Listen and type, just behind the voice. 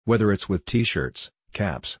Whether it's with t-shirts,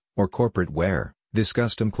 caps, or corporate wear, this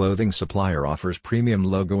custom clothing supplier offers premium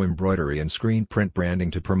logo embroidery and screen print branding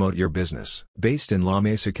to promote your business. Based in La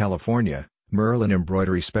Mesa, California, Merlin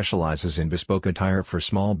Embroidery specializes in bespoke attire for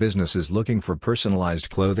small businesses looking for personalized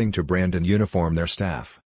clothing to brand and uniform their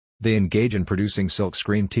staff. They engage in producing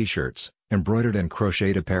silkscreen t-shirts, embroidered and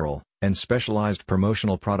crocheted apparel, and specialized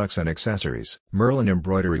promotional products and accessories. Merlin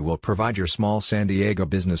Embroidery will provide your small San Diego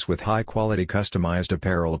business with high-quality customized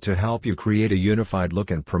apparel to help you create a unified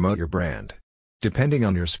look and promote your brand. Depending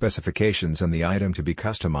on your specifications and the item to be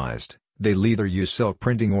customized, they'll either use silk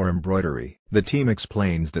printing or embroidery. The team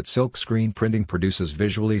explains that silk screen printing produces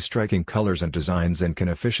visually striking colors and designs and can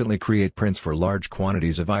efficiently create prints for large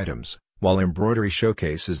quantities of items, while embroidery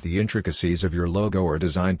showcases the intricacies of your logo or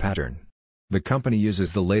design pattern. The company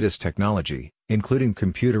uses the latest technology, including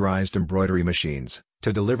computerized embroidery machines,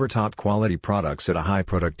 to deliver top-quality products at a high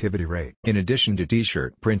productivity rate. In addition to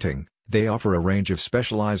t-shirt printing, they offer a range of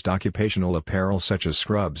specialized occupational apparel such as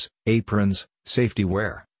scrubs, aprons, safety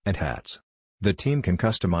wear, and hats. The team can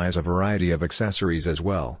customize a variety of accessories as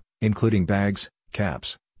well, including bags,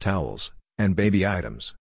 caps, towels, and baby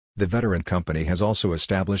items. The veteran company has also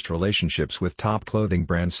established relationships with top clothing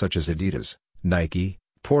brands such as Adidas, Nike,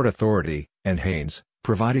 Port Authority, and Hanes,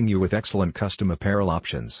 providing you with excellent custom apparel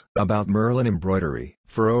options. About Merlin Embroidery: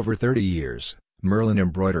 for over 30 years, Merlin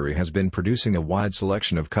Embroidery has been producing a wide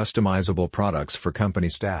selection of customizable products for company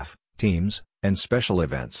staff, teams, and special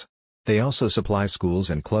events. They also supply schools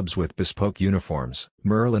and clubs with bespoke uniforms.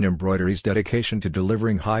 Merlin Embroidery's dedication to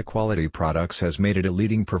delivering high-quality products has made it a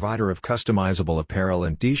leading provider of customizable apparel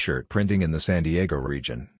and t-shirt printing in the San Diego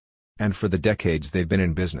region. And for the decades they've been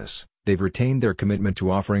in business, they've retained their commitment to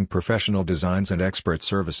offering professional designs and expert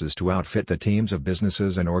services to outfit the teams of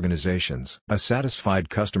businesses and organizations. A satisfied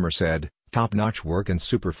customer said, "Top-notch work and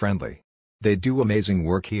super friendly. They do amazing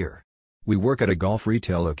work here. We work at a golf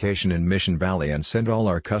retail location in Mission Valley and send all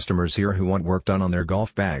our customers here who want work done on their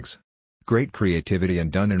golf bags. Great creativity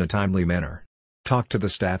and done in a timely manner. Talk to the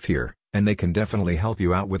staff here, and they can definitely help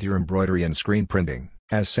you out with your embroidery and screen printing."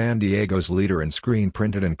 As San Diego's leader in screen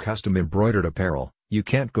printed and custom embroidered apparel, you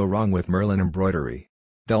can't go wrong with Merlin Embroidery.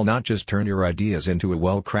 They'll not just turn your ideas into a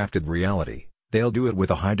well-crafted reality, they'll do it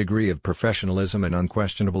with a high degree of professionalism and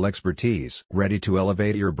unquestionable expertise. Ready to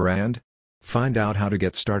elevate your brand? Find out how to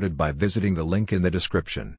get started by visiting the link in the description.